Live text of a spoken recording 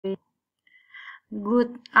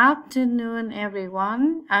Good afternoon,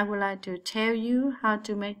 everyone. I would like to tell you how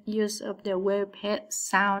to make use of the Wavehead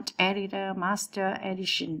Sound Editor Master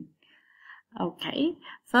Edition. Okay,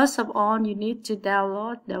 first of all, you need to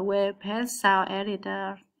download the Wavehead Sound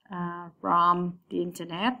Editor from the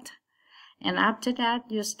internet, and after that,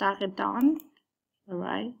 you start it on. All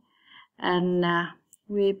right, and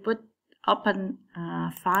we open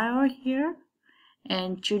file here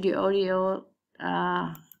and choose the audio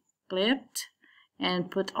clip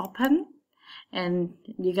and put open, and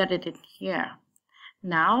you got it in here.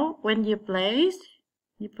 Now when you play,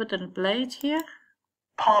 you put on play here.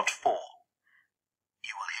 Part 4. You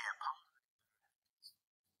will hear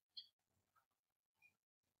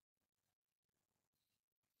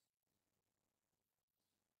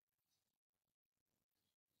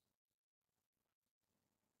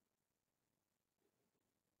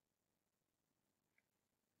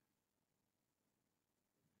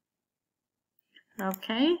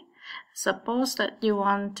Okay, suppose that you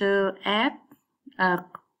want to add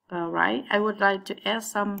right, I would like to add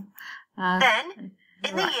some Then,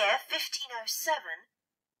 in the year 1507,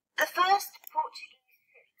 the first Portuguese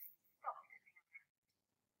ships stopped.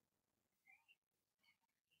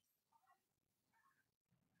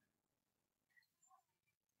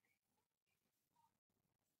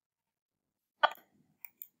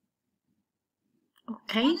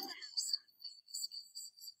 Okay.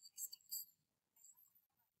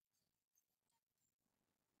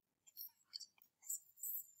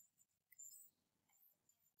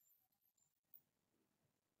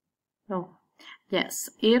 Oh, yes.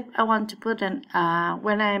 If I want to put an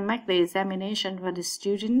when I make the examination for the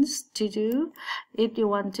students to do, if you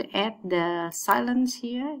want to add the silence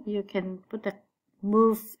here, you can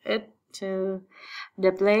move it to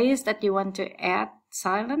the place that you want to add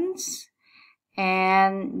silence,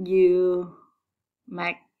 and you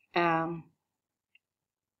make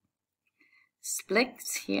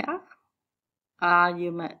splits here.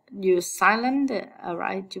 You silent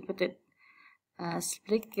right to put it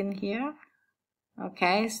split in here.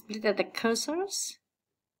 Okay, split at the cursors.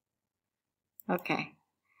 Okay,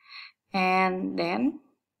 and then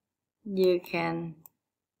you can,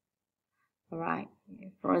 right,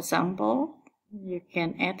 for example, you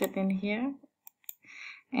can add it in here,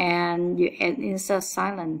 and you add insert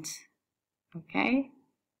silent. Okay,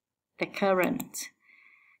 the current,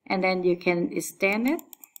 and then you can extend it,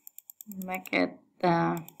 make it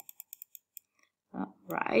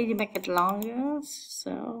right, you make it longer.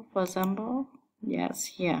 So for example, yes,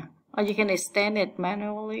 here, or you can extend it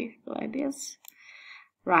manually like this.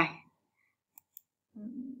 Right.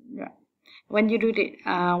 When you do the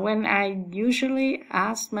when I usually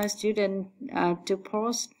ask my student to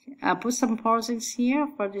put some pauses here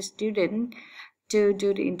for the student to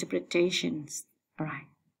do the interpretations. All right.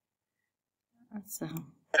 So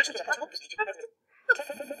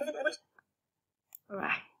all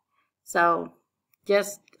right. So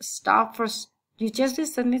just stop you just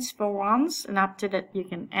listen it for once, and after that you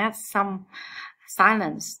can add some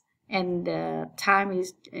silence, and the time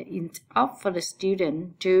is up for the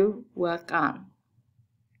student to work on.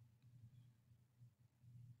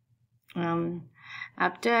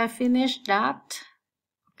 After I finish that,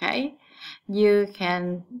 okay, you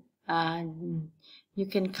can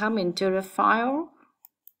come into the file.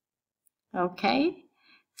 Okay,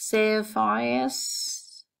 save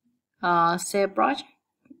files, save project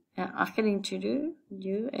according to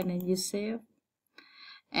you, and then you save,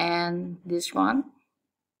 and this one.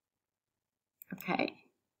 Okay,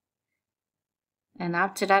 and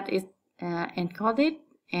after that it's encoded,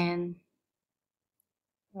 and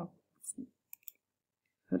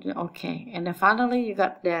okay, and then finally you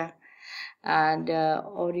got the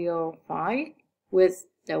audio file with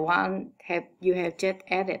the one you have just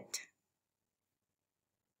added.